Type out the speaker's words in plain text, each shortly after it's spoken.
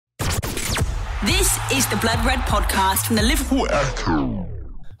This is the Blood Red podcast from the Liverpool Echo.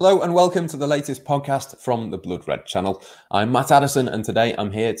 Hello and welcome to the latest podcast from the Blood Red channel. I'm Matt Addison and today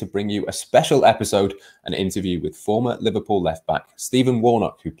I'm here to bring you a special episode, an interview with former Liverpool left-back Stephen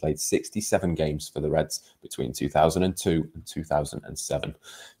Warnock, who played 67 games for the Reds between 2002 and 2007.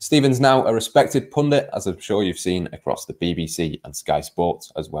 Stephen's now a respected pundit, as I'm sure you've seen across the BBC and Sky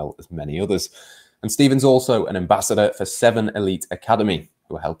Sports, as well as many others. And Stephen's also an ambassador for 7 Elite Academy,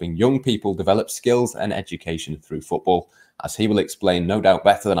 who are helping young people develop skills and education through football, as he will explain no doubt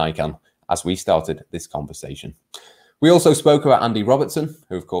better than I can as we started this conversation. We also spoke about Andy Robertson,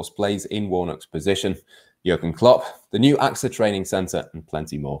 who of course plays in Warnock's position, Jurgen Klopp, the new AXA training centre and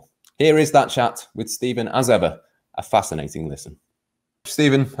plenty more. Here is that chat with Stephen, as ever, a fascinating listen.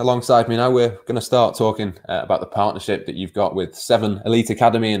 Stephen, alongside me now, we're going to start talking about the partnership that you've got with 7 Elite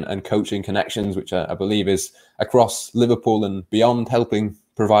Academy and Coaching Connexions, which I believe is across Liverpool and beyond, helping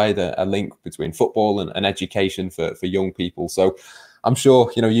provide a link between football and education for young people. So I'm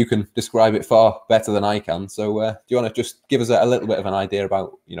sure you can describe it far better than I can. So do you want to just give us a little bit of an idea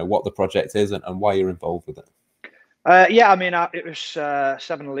about what the project is and why you're involved with it? Yeah, I mean, it was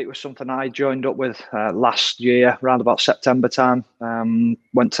 7 Elite was something I joined up with last year, around about September time.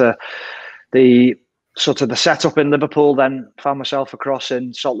 Went to the setup in Liverpool, then found myself across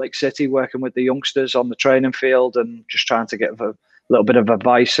in Salt Lake City working with the youngsters on the training field and just trying to get a little bit of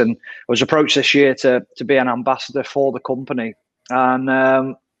advice. And I was approached this year to be an ambassador for the company.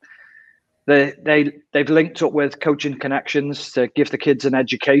 And they've linked up with Coaching Connexions to give the kids an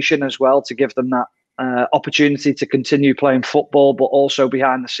education as well, to give them that opportunity to continue playing football, but also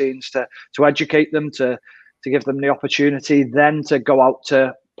behind the scenes to educate them, to give them the opportunity then to go out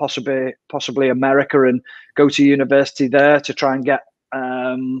to possibly America and go to university there to try and get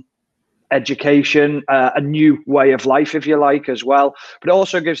education, a new way of life, if you like, as well. But it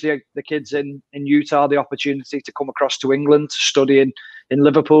also gives the kids in Utah the opportunity to come across to England to study in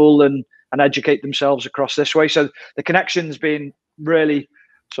Liverpool and educate themselves across this way. So the connection's been really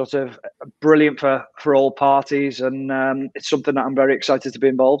sort of brilliant for all parties, and it's something that I'm very excited to be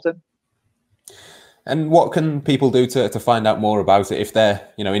involved in. And what can people do to find out more about it if they're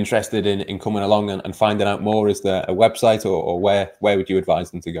interested in coming along and finding out more? Is there a website or where would you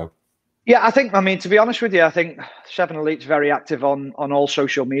advise them to go? Yeah, to be honest with you, I think 7 Elite's very active on all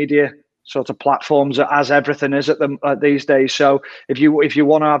social media sort of platforms, as everything is these days. So if you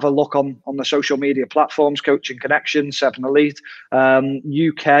want to have a look on the social media platforms, Coaching Connexions, 7 Elite,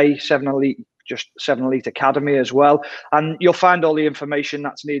 UK 7 Elite, just 7 Elite Academy as well, and you'll find all the information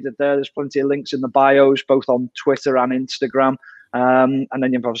that's needed there. There's plenty of links in the bios, both on Twitter and Instagram, and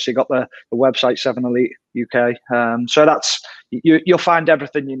then you've obviously got the website 7 Elite UK. So that's you'll find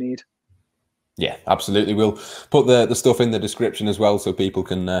everything you need. Yeah, absolutely. We'll put the stuff in the description as well so people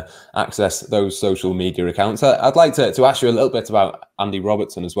can access those social media accounts. I'd like to ask you a little bit about Andy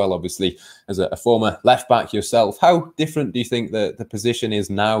Robertson as well, obviously, as a former left-back yourself. How different do you think the position is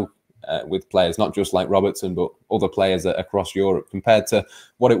now with players, not just like Robertson, but other players across Europe compared to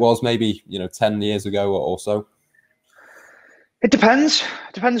what it was maybe 10 years ago or so? It depends.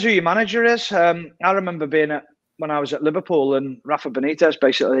 Depends who your manager is. I remember when I was at Liverpool, and Rafa Benitez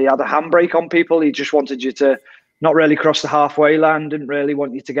basically had a handbrake on people. He just wanted you to not really cross the halfway line, didn't really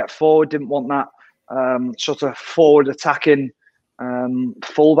want you to get forward, didn't want that sort of forward attacking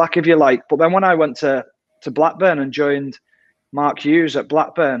fullback, if you like. But then when I went to Blackburn and joined Mark Hughes at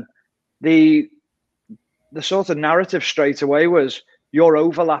Blackburn, the sort of narrative straight away was, you're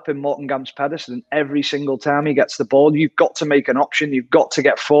overlapping Mortengam's Pedersen every single time he gets the ball. You've got to make an option. You've got to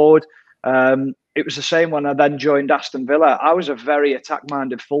get forward. It was the same when I then joined Aston Villa. I was a very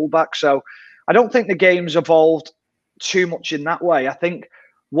attack-minded fullback, so I don't think the game's evolved too much in that way. I think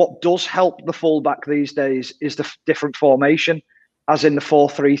what does help the fullback these days is the different formation, as in the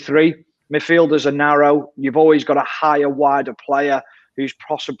 4-3-3. Midfielders are narrow. You've always got a higher, wider player who's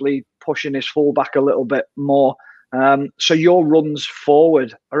possibly pushing his fullback a little bit more. So your runs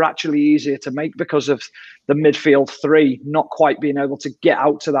forward are actually easier to make because of the midfield 3 not quite being able to get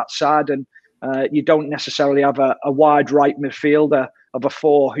out to that side, and you don't necessarily have a wide right midfielder of a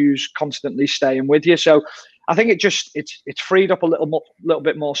 4 who's constantly staying with you. So I think it's freed up a little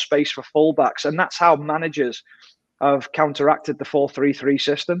bit more space for fullbacks, and that's how managers have counteracted the 4-3-3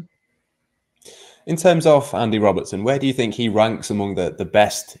 system. In terms of Andy Robertson, where do you think he ranks among the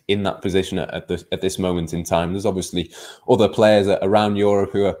best in that position at this moment in time? There's obviously other players around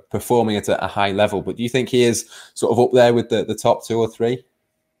Europe who are performing at a high level, but do you think he is sort of up there with the top 2 or 3?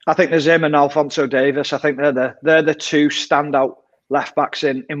 I think there's him and Alphonso Davies. I think they're the 2 standout left backs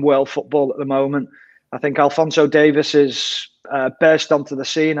in world football at the moment. I think Alphonso Davies is burst onto the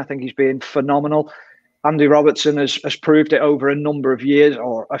scene. I think he's been phenomenal. Andy Robertson has proved it over a number of years,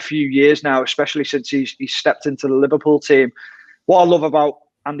 or a few years now, especially since he's stepped into the Liverpool team. What I love about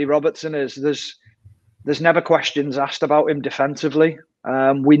Andy Robertson is there's never questions asked about him defensively.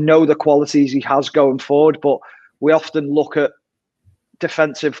 We know the qualities he has going forward, but we often look at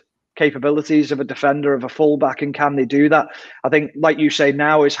defensive capabilities of a defender, of a fullback, and can they do that? I think, like you say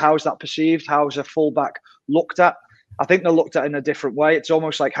now, is how's that perceived? How's a fullback looked at? I think they're looked at in a different way. It's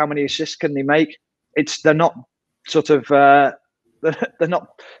almost like, how many assists can they make? They're not sort of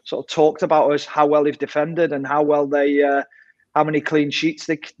talked about as how well they've defended and how well how many clean sheets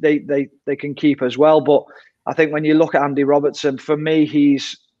they can keep as well. But I think when you look at Andy Robertson, for me,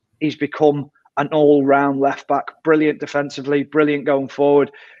 he's become an all-round left back, brilliant defensively, brilliant going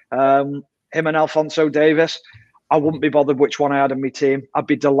forward. Him and Alphonso Davies, I wouldn't be bothered which one I had in my team. I'd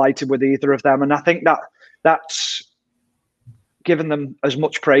be delighted with either of them, and I think that's given them as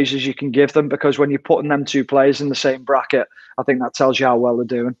much praise as you can give them, because when you're putting them two players in the same bracket, I think that tells you how well they're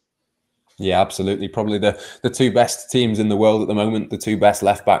doing. Yeah, absolutely. Probably the two best teams in the world at the moment, the two best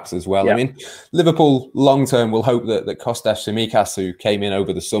left backs as well. Yeah. I mean, Liverpool long term will hope that Kostas Tsimikas, who came in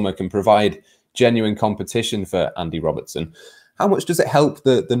over the summer, can provide genuine competition for Andy Robertson. How much does it help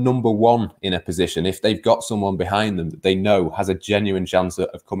the number one in a position if they've got someone behind them that they know has a genuine chance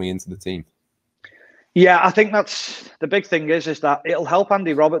of coming into the team? Yeah, I think that's the big thing is that it'll help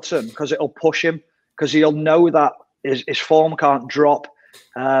Andy Robertson because it'll push him, because he'll know that his form can't drop.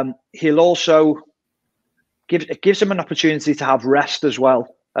 He'll also it gives him an opportunity to have rest as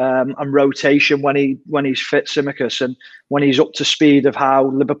well, and rotation when he's fit, Tsimikas, and when he's up to speed of how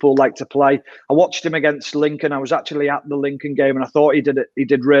Liverpool like to play. I watched him against Lincoln. I was actually at the Lincoln game, and I thought he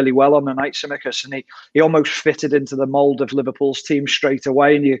did really well on the night, Tsimikas, and he almost fitted into the mould of Liverpool's team straight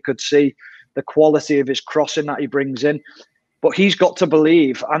away, and you could see the quality of his crossing that he brings in. But he's got to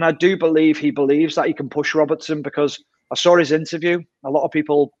believe, and I do believe he believes that he can push Robertson, because I saw his interview. A lot of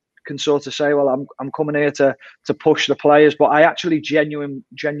people can sort of say, well, I'm coming here to push the players, but I actually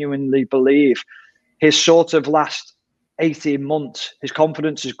genuinely believe his sort of last 18 months, his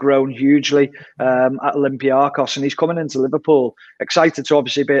confidence has grown hugely at Olympiacos, and he's coming into Liverpool excited to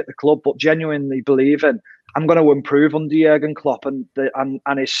obviously be at the club, but genuinely believing I'm going to improve under Jurgen Klopp and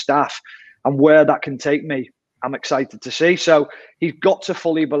his staff, and where that can take me, I'm excited to see. So he's got to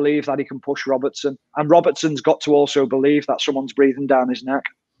fully believe that he can push Robertson, and Robertson's got to also believe that someone's breathing down his neck.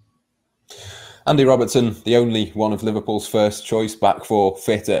 Andy Robertson, the only one of Liverpool's first choice back four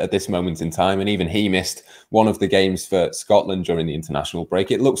fit at this moment in time, and even he missed one of the games for Scotland during the international break.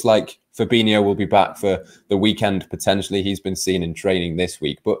 It looks like Fabinho will be back for the weekend, potentially. He's been seen in training this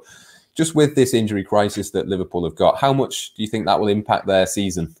week. But just with this injury crisis that Liverpool have got, how much do you think that will impact their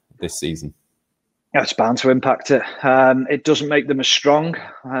season this season? Yeah, it's bound to impact it. It doesn't make them as strong,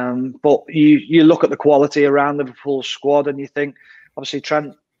 but you look at the quality around Liverpool's squad and you think, obviously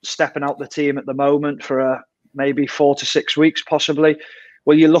Trent stepping out the team at the moment for maybe 4 to 6 weeks possibly.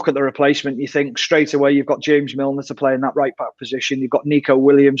 Well, you look at the replacement, you think straight away you've got James Milner to play in that right back position. You've got Nico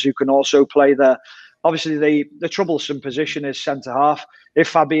Williams who can also play there. Obviously, the troublesome position is centre half.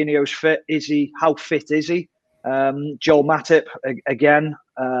 If Fabinho's fit, how fit is he? Joel Matip again.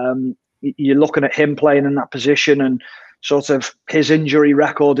 You're looking at him playing in that position, and sort of his injury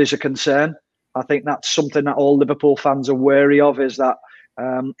record is a concern. I think that's something that all Liverpool fans are wary of, is that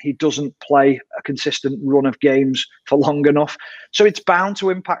he doesn't play a consistent run of games for long enough. So it's bound to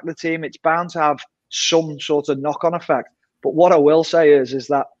impact the team. It's bound to have some sort of knock-on effect. But what I will say is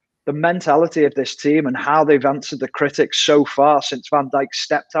that the mentality of this team and how they've answered the critics so far since Van Dijk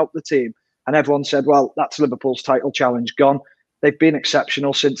stepped out the team, and everyone said, well, that's Liverpool's title challenge gone. They've been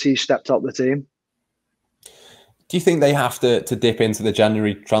exceptional since he stepped out the team. Do you think they have to dip into the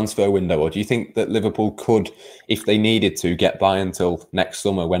January transfer window, or do you think that Liverpool could, if they needed to, get by until next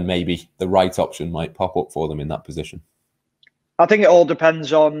summer when maybe the right option might pop up for them in that position? I think it all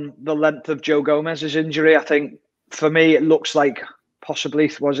depends on the length of Joe Gomez's injury. I think for me, it looks like possibly,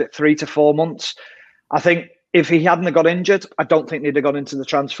 3 to 4 months. I think if he hadn't got injured, I don't think they'd have gone into the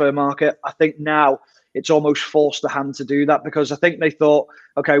transfer market. I think now it's almost forced the hand to do that, because I think they thought,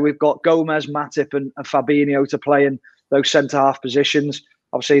 okay, we've got Gomez, Matip and Fabinho to play in those centre-half positions.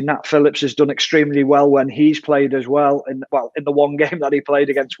 Obviously, Nat Phillips has done extremely well when he's played as well. In the one game that he played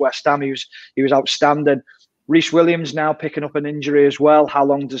against West Ham, he was outstanding. Reece Williams now picking up an injury as well. How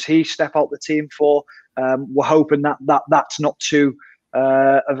long does he step out the team for? We're hoping that's not too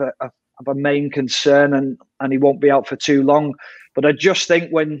of a main concern, and he won't be out for too long. But I just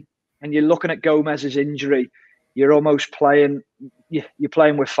think when you're looking at Gomez's injury, you're almost playing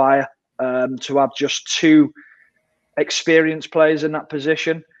with fire to have just two experienced players in that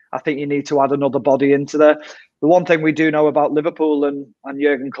position. I think you need to add another body into there. The one thing we do know about Liverpool and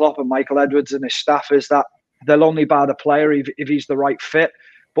Jurgen Klopp and Michael Edwards and his staff is that they'll only buy the player if he's the right fit.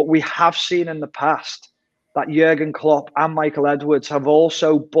 But we have seen in the past that Jurgen Klopp and Michael Edwards have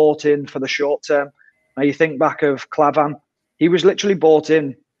also bought in for the short term. Now, you think back of Klavan, he was literally bought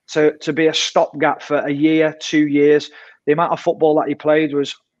in to be a stopgap for a year, 2 years. The amount of football that he played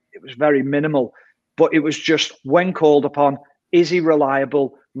was very minimal. But it was just, when called upon, is he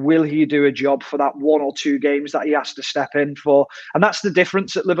reliable? Will he do a job for that 1 or 2 games that he has to step in for? And that's the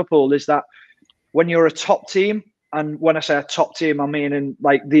difference at Liverpool, is that when you're a top team, and when I say a top team, I mean in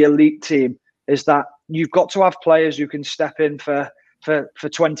like the elite team, is that you've got to have players who can step in for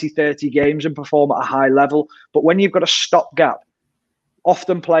 20, 30 games and perform at a high level. But when you've got a stopgap,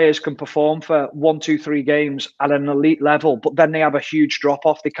 often players can perform for 1, 2, 3 games at an elite level, but then they have a huge drop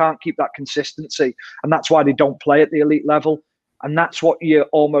off. They can't keep that consistency. And that's why they don't play at the elite level. And that's what you're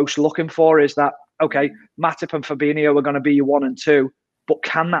almost looking for, is that, okay, Matip and Fabinho are going to be your 1 and 2, but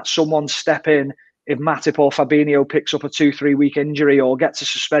can that someone step in if Matip or Fabinho picks up a 2-3 week injury or gets a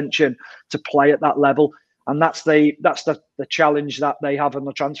suspension to play at that level? And that's the challenge that they have in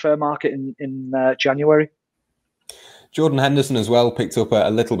the transfer market in January. Jordan Henderson as well picked up a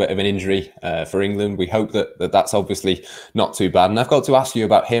little bit of an injury for England. We hope that's obviously not too bad. And I've got to ask you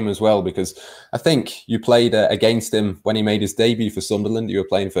about him as well, because I think you played against him when he made his debut for Sunderland. You were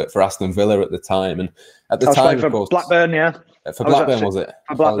playing for Aston Villa at the time. And at the time, of course, Blackburn, yeah. For Blackburn, was it?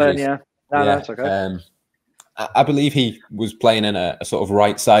 For Blackburn, yeah. No, that's okay. I believe he was playing in a sort of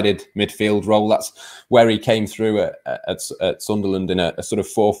right-sided midfield role. That's where he came through at Sunderland in a sort of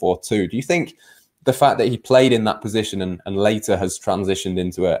 4-4-2. Do you think the fact that he played in that position and later has transitioned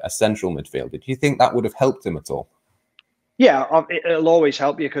into a central midfielder, do you think that would have helped him at all? Yeah, it'll always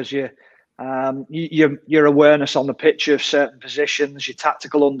help you, because your awareness on the pitch of certain positions, your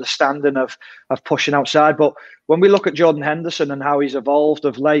tactical understanding of pushing outside. But when we look at Jordan Henderson and how he's evolved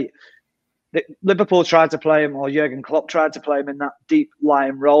of late, Liverpool tried to play him, or Jurgen Klopp tried to play him in that deep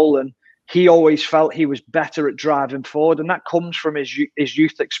lying role, and he always felt he was better at driving forward, and that comes from his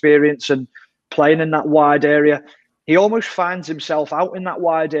youth experience and playing in that wide area. He almost finds himself out in that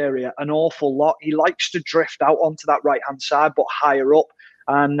wide area an awful lot. He likes to drift out onto that right-hand side, but higher up.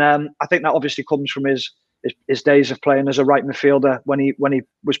 And I think that obviously comes from his days of playing as a right midfielder when he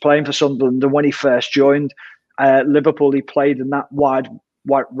was playing for Sunderland, and when he first joined Liverpool, he played in that wide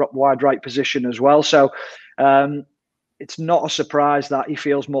right position as well. So it's not a surprise that he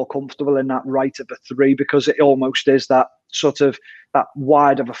feels more comfortable in that right of a 3, because it almost is that sort of that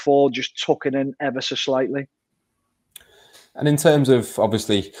wide of a 4, just tucking in ever so slightly. And in terms of,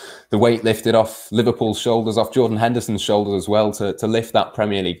 obviously, the weight lifted off Liverpool's shoulders, off Jordan Henderson's shoulders as well, to lift that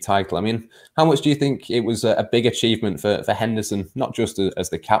Premier League title, I mean, how much do you think it was a big achievement for Henderson, not just as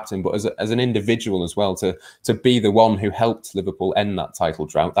the captain, but as an individual as well, to be the one who helped Liverpool end that title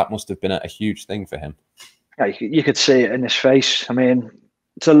drought? That must have been a huge thing for him. Yeah, you could see it in his face. I mean,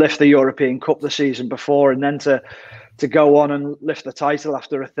 to lift the European Cup the season before, and then to go on and lift the title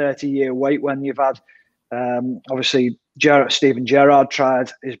after a 30-year wait, when you've had, obviously, Steven Gerrard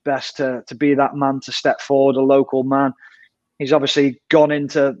tried his best to be that man to step forward, a local man. He's obviously gone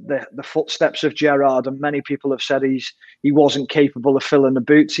into the footsteps of Gerrard, and many people have said he wasn't capable of filling the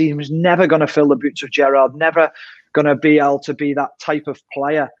boots. He was never going to fill the boots of Gerrard, never going to be able to be that type of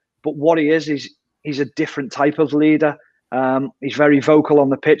player. But what he is he's a different type of leader. He's very vocal on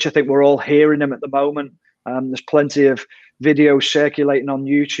the pitch. I think we're all hearing him at the moment. There's plenty of videos circulating on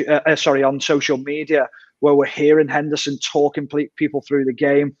on social media, where we're hearing Henderson talking people through the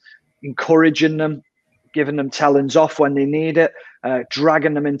game, encouraging them, giving them tellings off when they need it,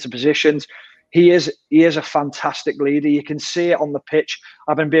 dragging them into positions. He is a fantastic leader. You can see it on the pitch.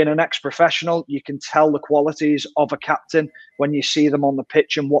 Having been an ex-professional, you can tell the qualities of a captain when you see them on the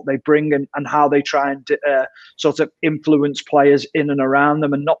pitch and what they bring and how they try and sort of influence players in and around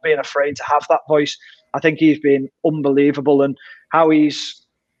them, and not being afraid to have that voice. I think he's been unbelievable, and how he's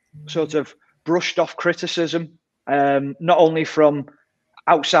sort of brushed off criticism, not only from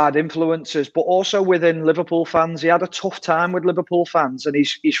outside influences, but also within Liverpool fans. He had a tough time with Liverpool fans, and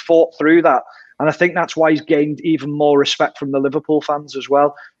he's fought through that. And I think that's why he's gained even more respect from the Liverpool fans as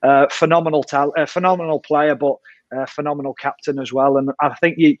well. Phenomenal player, but phenomenal captain as well. And I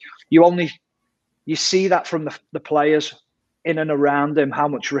think you see that from the players in and around him, how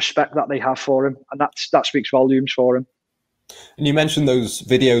much respect that they have for him, and that speaks volumes for him. And you mentioned those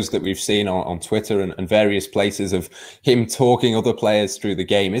videos that we've seen on Twitter and various places of him talking other players through the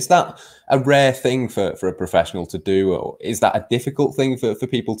game. Is that a rare thing for a professional to do, or is that a difficult thing for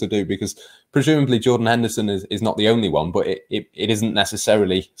people to do? Because presumably Jordan Henderson is not the only one, but it isn't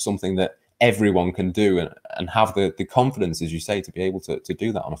necessarily something that everyone can do and have the confidence, as you say, to be able to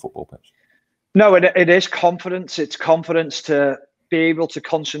do that on a football pitch. No, it is confidence. It's confidence to be able to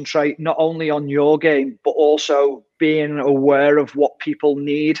concentrate not only on your game, but also being aware of what people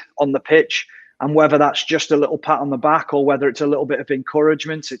need on the pitch, and whether that's just a little pat on the back or whether it's a little bit of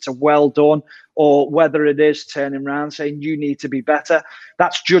encouragement, it's a well done, or whether it is turning around saying you need to be better.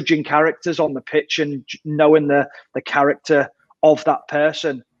 That's judging characters on the pitch and knowing the character of that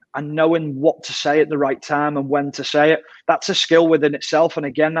person and knowing what to say at the right time and when to say it. That's a skill within itself. And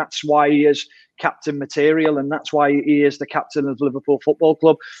again, that's why he is captain material, and that's why he is the captain of Liverpool Football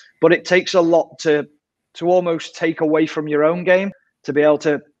Club. But it takes a lot to almost take away from your own game, to be able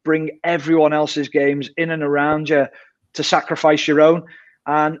to bring everyone else's games in and around you, to sacrifice your own.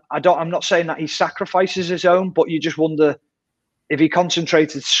 And I'm not saying that he sacrifices his own, but you just wonder if he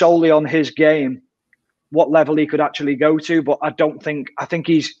concentrated solely on his game, what level he could actually go to. But I think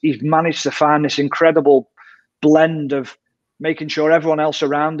he's managed to find this incredible blend of making sure everyone else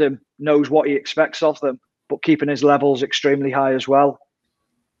around him knows what he expects of them, but keeping his levels extremely high as well.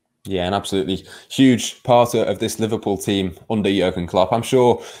 Yeah, an absolutely huge part of this Liverpool team under Jurgen Klopp. I'm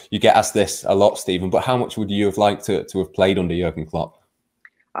sure you get asked this a lot, Stephen, but how much would you have liked to have played under Jurgen Klopp?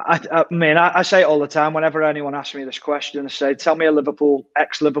 I mean, I say it all the time. Whenever anyone asks me this question, I say, tell me a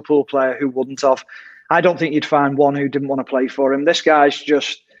ex-Liverpool player who wouldn't have. I don't think you'd find one who didn't want to play for him. This guy's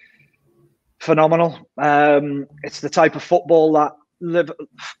just phenomenal. It's the type of football that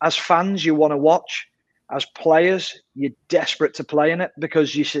as fans you want to watch. As players, you're desperate to play in it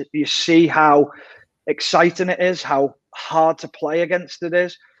because you see how exciting it is, how hard to play against it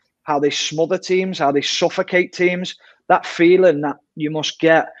is, how they smother teams, how they suffocate teams. That feeling that you must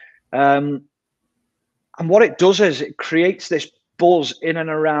get. And what it does is it creates this buzz in and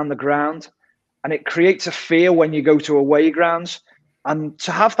around the ground, and it creates a fear when you go to away grounds. And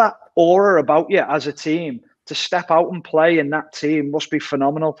to have that aura about you as a team, to step out and play in that team must be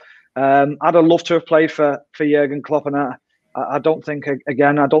phenomenal. I'd have loved to have played for Jurgen Klopp, and I don't think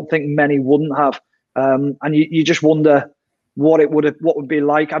many wouldn't have. And you just wonder what would be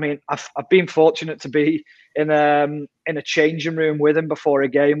like. I mean, I've been fortunate to be in a changing room with him before a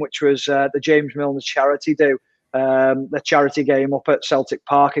game, which was the James Milner charity do, the charity game up at Celtic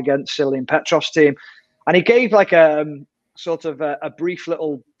Park against Cillian Petrov's team, and he gave like sort of a brief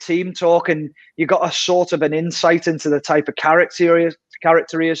little team talk, and you got a sort of an insight into the type of character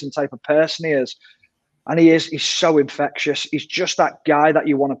he is and type of person he is. And he's so infectious. He's just that guy that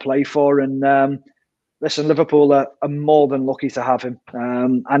you want to play for. And listen, Liverpool are more than lucky to have him.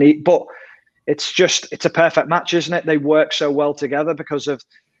 But it's a perfect match, isn't it? They work so well together because of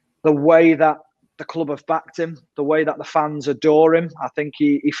the way that the club have backed him, the way that the fans adore him. I think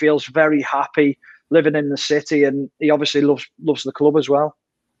he feels very happy living in the city, and he obviously loves the club as well.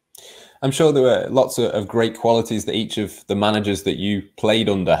 I'm sure there were lots of great qualities that each of the managers that you played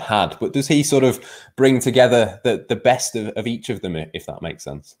under had, but does he sort of bring together the best of each of them, if that makes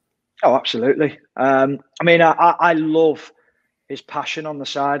sense? Oh, absolutely. I mean, I love his passion on the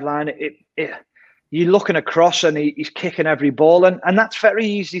sideline. You're looking across and he's kicking every ball, and that's very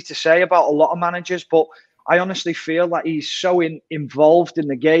easy to say about a lot of managers, but I honestly feel that he's so involved in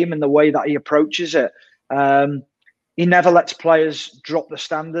the game and the way that he approaches it. He never lets players drop the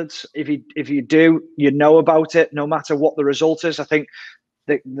standards. If you do, you know about it, no matter what the result is. I think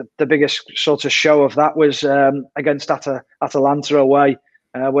the biggest sort of show of that was against Atalanta away,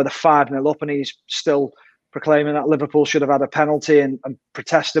 where they're 5-0 up, and he's still proclaiming that Liverpool should have had a penalty and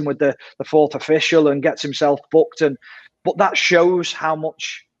protesting with the fourth official, and gets himself booked. But that shows how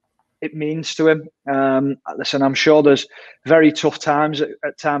much it means to him. Listen, I'm sure there's very tough times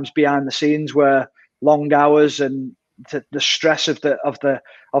at times behind the scenes, where long hours and the stress of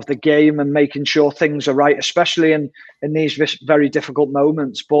the game and making sure things are right, especially in these very difficult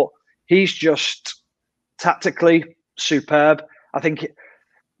moments. But he's just tactically superb. I think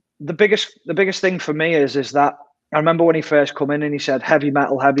the biggest thing for me is that I remember when he first come in and he said heavy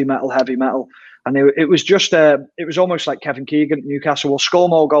metal, heavy metal, heavy metal, and it was almost like Kevin Keegan at Newcastle will score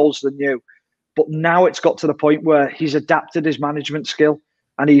more goals than you. But now it's got to the point where he's adapted his management skill,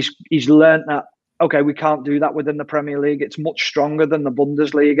 and he's learned that, okay, we can't do that within the Premier League. It's much stronger than the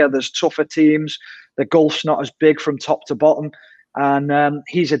Bundesliga. There's tougher teams. The gulf's not as big from top to bottom. And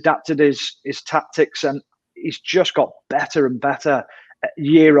he's adapted his tactics, and he's just got better and better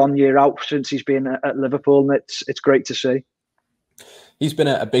year on, year out since he's been at Liverpool. And it's great to see. He's been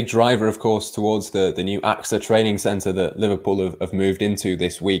a big driver, of course, towards the new AXA training centre that Liverpool have moved into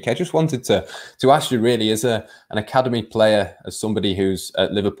this week. I just wanted to ask you, really, as an academy player, as somebody who's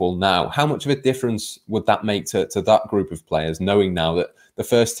at Liverpool now, how much of a difference would that make to that group of players, knowing now that the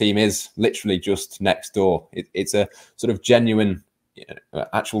first team is literally just next door? It's a sort of genuine,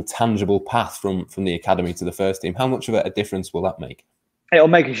 actual tangible path from the academy to the first team. How much of a difference will that make? It'll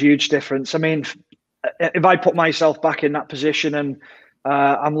make a huge difference. I mean, if I put myself back in that position and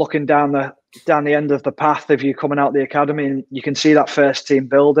I'm looking down the end of the path, if you're coming out the academy and you can see that first team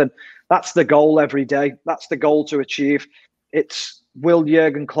building, that's the goal every day. That's the goal to achieve. It's, will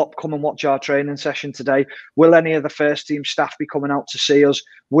Jurgen Klopp come and watch our training session today? Will any of the first team staff be coming out to see us?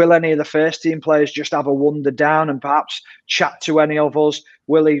 Will any of the first team players just have a wander down and perhaps chat to any of us?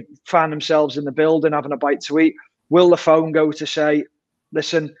 Will they find themselves in the building having a bite to eat? Will the phone go to say,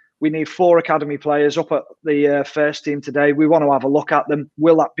 listen, we need 4 academy players up at the first team today. We want to have a look at them.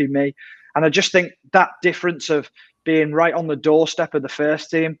 Will that be me? And I just think that difference of being right on the doorstep of the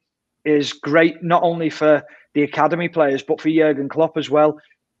first team is great, not only for the academy players, but for Jurgen Klopp as well.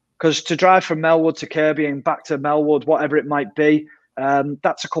 Because to drive from Melwood to Kirby and back to Melwood, whatever it might be,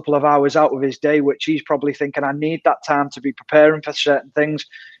 that's a couple of hours out of his day, which he's probably thinking, I need that time to be preparing for certain things.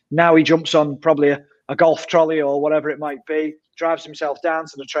 Now he jumps on probably a golf trolley or whatever it might be, drives himself down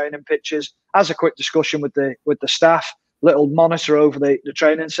to the training pitches, has a quick discussion with the staff, little monitor over the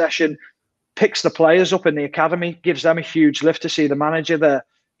training session, picks the players up in the academy, gives them a huge lift to see the manager there,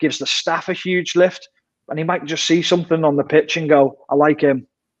 gives the staff a huge lift, and he might just see something on the pitch and go, I like him,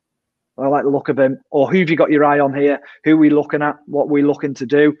 I like the look of him, or who have you got your eye on here, who are we looking at, what are we looking to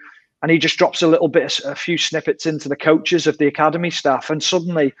do? And he just drops a few snippets into the coaches of the academy staff, and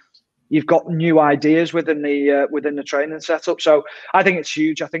suddenly you've got new ideas within the training setup. So I think it's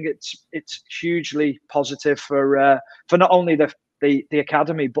huge. I think it's hugely positive for not only the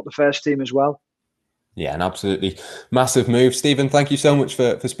academy but the first team as well. Yeah, an absolutely massive move. Stephen, thank you so much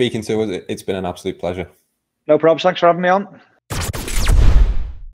for speaking to us. It's been an absolute pleasure. No problem. Thanks for having me on.